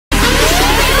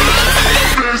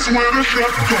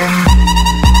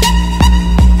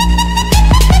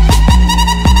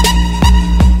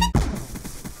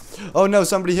Oh no,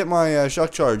 somebody hit my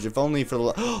shock charge. If only for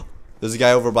the... There's a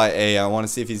guy over by A. I want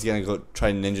to see if he's going to go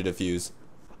try ninja defuse.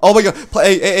 Oh my god.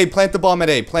 Hey, plant the bomb at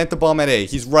A. Plant the bomb at A.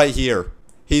 He's right here.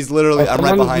 He's literally... I'm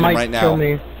right behind him right now.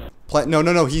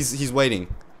 No. He's waiting.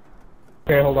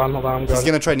 Okay, hold on. I'm going. He's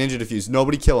going to try ninja defuse.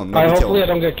 Nobody kill him. Hopefully I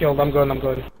don't get killed. I'm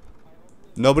going.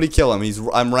 Nobody kill him.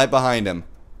 I'm right behind him.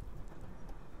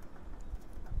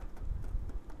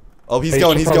 Oh, he's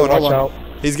going. Hold on.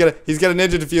 He's gonna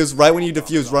ninja defuse. Right when you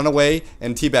defuse, run away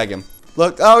and teabag him.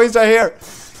 Look. Oh, he's right here.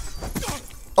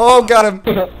 Oh, got him.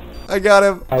 I got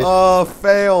him. Oh,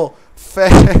 fail.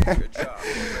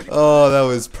 Oh, that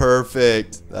was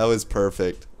perfect.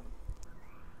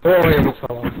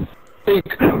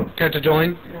 Care to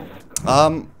join?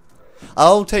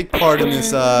 I'll take part in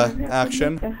this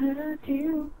action.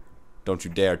 Don't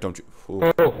you dare. Don't you.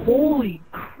 Ooh. Oh, holy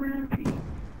crap.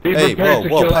 Hey,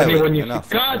 whoa, pilot. Enough.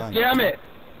 God damn it!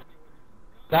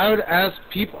 Loud ass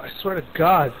people, I swear to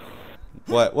God.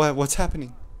 What's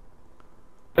happening?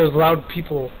 There's loud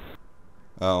people.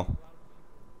 Oh.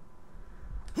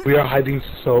 We are hiding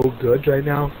so good right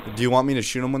now. Do you want me to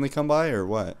shoot them when they come by, or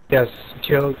what? Yes,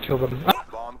 kill them.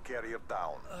 Bomb carrier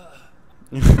down.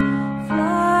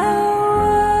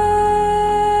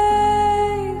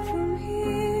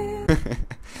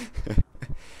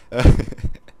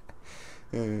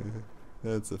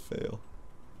 That's a fail.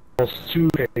 That's too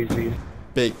crazy.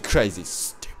 Big, crazy,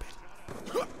 stupid.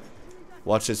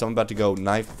 Watch this, I'm about to go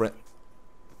knife.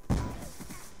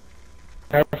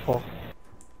 Careful.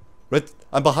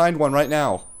 I'm behind one right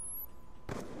now.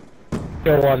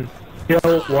 Kill one.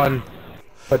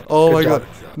 But oh my god.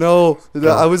 No,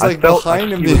 I was like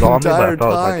behind him the entire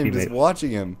time, just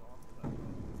watching him.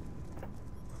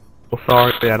 Well,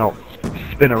 sorry, I don't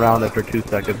spin around after 2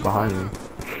 seconds behind me.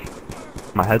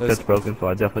 My headset's broken, so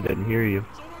I definitely didn't hear you.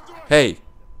 Hey.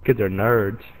 Kids are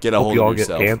nerds. Get a hold of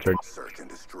yourself. Hope you all get cancer. Search and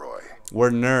destroy.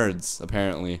 We're nerds,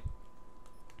 apparently.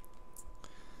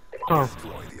 Oh.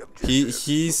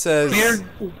 He says... Weird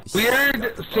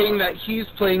saying that he's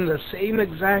playing the same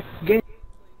exact game.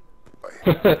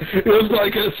 It was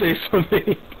like a say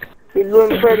something. You're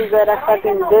doing pretty good at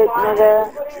fucking dick,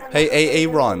 nigga. Hey,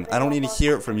 Ron, I don't need to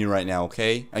hear it from you right now,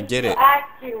 okay? I get it.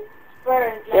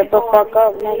 Get the fuck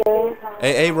up, nigga.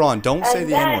 Hey, Ron, don't say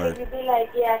the N-word.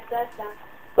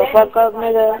 The fuck up,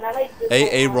 nigga.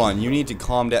 Hey, Ron, you need to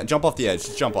calm down. Jump off the edge.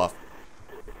 Just jump off.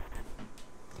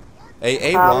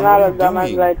 Hey, I'm Ron, not what a are you dumbass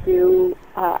doing? like you.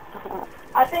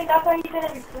 I think that's why he's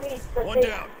gonna be pleased. One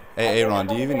down. Hey, Ron,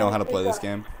 do you even know how to play this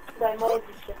game?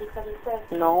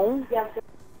 No.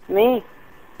 Me.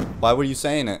 Why were you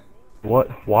saying it? What?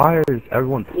 Why is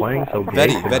everyone playing so gay?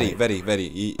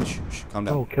 Vetty. Shh, calm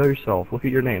down. Oh, kill yourself. Look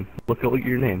at your name. Look at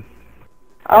your name.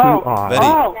 Oh.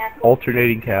 Vetty.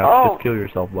 Alternating cap. Oh. Just kill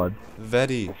yourself, bud.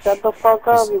 Vetty. Shut the fuck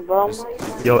up, you bum.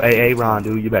 Yo, AA Ron,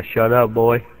 dude, you better shut up,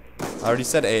 boy. I already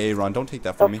said AA, Ron. Don't take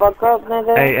that from me. The fuck up,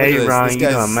 nigga. AA Ron, This you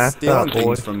guy's done messed stealing up, boy.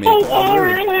 things from me. The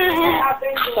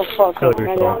fuck Kill up,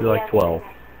 yourself. nigga. You're like 12.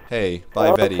 Hey, bye,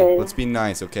 Okay. Vetty. Let's be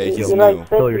nice, okay? He's You new. like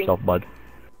Kill yourself, bud.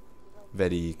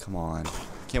 Vetty, come on.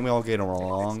 Can't we all get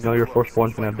along? You know your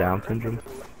firstborn's gonna have Down syndrome?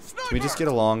 Can we just get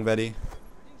along, Vetty?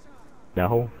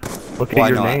 No. Look Why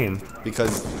at your not? name.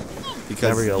 Because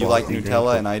Never you get like along. You're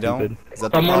Nutella so and I don't? stupid. Is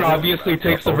that the Someone problem? obviously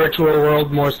takes the virtual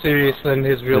world more serious than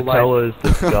his real life. Nutella is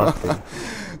disgusting.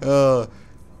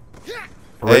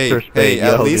 Hey,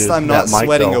 at least dude, I'm not that mic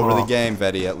sweating though, over the huh? game,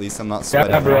 Vetty. At least I'm not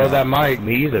sweating. Yeah, bro, right that now. mic.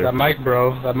 Me either. That mic,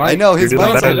 bro. That mic. I know, his You're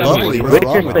doing mic's better than lovely. me. What's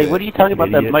wrong with What are it? you talking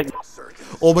about? That Idiot. mic.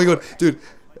 Oh my god, dude.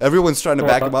 Everyone's trying to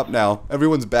back him up now.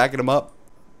 Everyone's backing him up.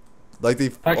 Like they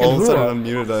Backing all of a who sudden up?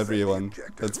 unmuted everyone.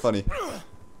 That's funny.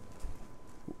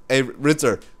 Hey,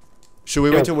 Ritzer. Should we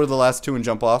wait till we're the last two and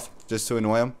jump off? Just to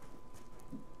annoy him?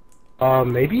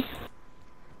 Maybe?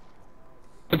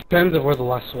 It depends if we're the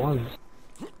last ones.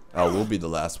 Oh, we'll be the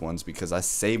last ones because I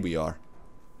say we are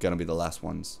gonna be the last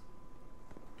ones.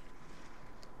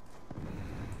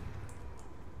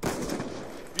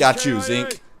 Got you,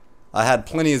 Zinc. I had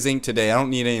plenty of zinc today. I don't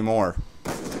need any more.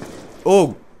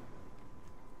 Oh!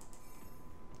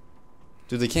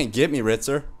 Dude, they can't get me,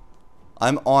 Ritzer.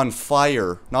 I'm on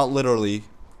fire. Not literally.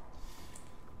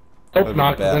 Hope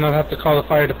not, 'cause then I'll have to call the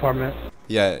fire department.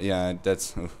 Yeah,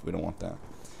 that's... we don't want that.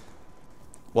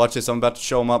 Watch this. I'm about to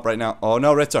show him up right now. Oh,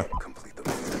 no, Ritzer. Complete the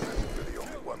mission. You're the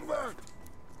only one left.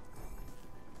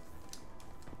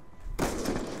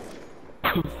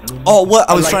 Oh, what?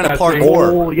 I was trying to that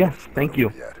parkour. Oh, yes, thank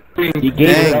you. You gave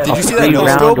Dang, it did a you see that free no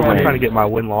round scope? to I'm win. trying to get my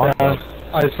win-loss.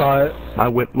 I saw it. My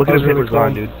win. Look That at his was hit really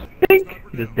resign, cool. dude. Dink!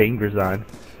 Just ding resign.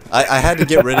 I had to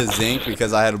get rid of zinc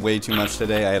because I had way too much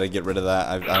today. I had to get rid of that.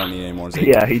 I don't need any more zinc.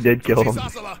 Yeah, he did kill him.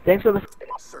 Thanks for the.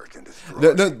 Search and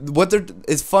destroy.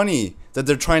 It's funny that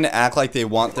they're trying to act like they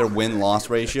want their win-loss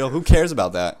ratio. Who cares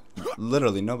about that?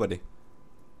 Literally nobody.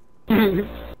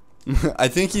 I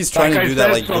think he's trying to do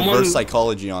that like reverse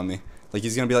psychology on me. Like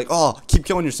he's gonna be like, oh, keep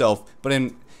killing yourself, but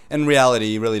in reality,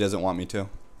 he really doesn't want me to.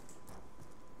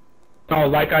 Oh,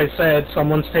 like I said,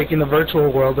 someone's taking the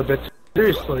virtual world a bit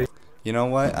seriously. You know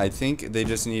what? I think they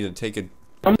just need to take a.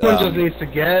 Someone just needs to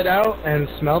get out and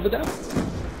smell the death.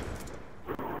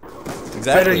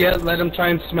 Exactly. Better yet, let him try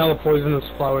and smell a poisonous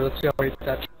flower. Let's see how he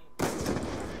that.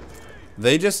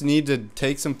 They just need to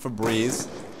take some Febreze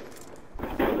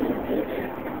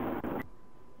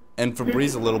and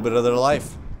Febreze a little bit of their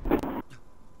life.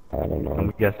 I don't know. I'm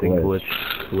guessing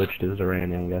glitched is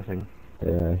Randy, I'm guessing.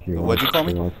 Yeah, he What'd you call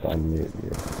me? He wants to unmute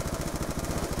you.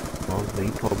 Well,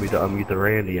 he told me to unmute the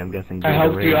Randy, I'm guessing. I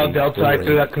helped you out, Delta. I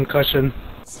threw that concussion.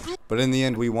 But in the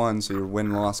end, we won, so your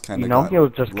win-loss kind of You know, got he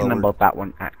was just kidding lowered. about that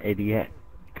one, idiot.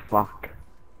 Fuck.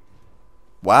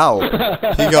 Wow,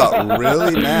 he got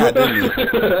really mad, didn't he?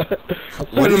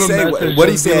 What did he say? What did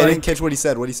he say? I didn't catch what he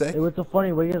said. What did he say? It was so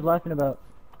funny. What are you guys laughing about?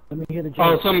 Let me hear the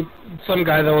Oh, joke. some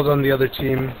guy that was on the other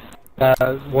team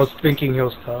was thinking he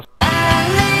was tough.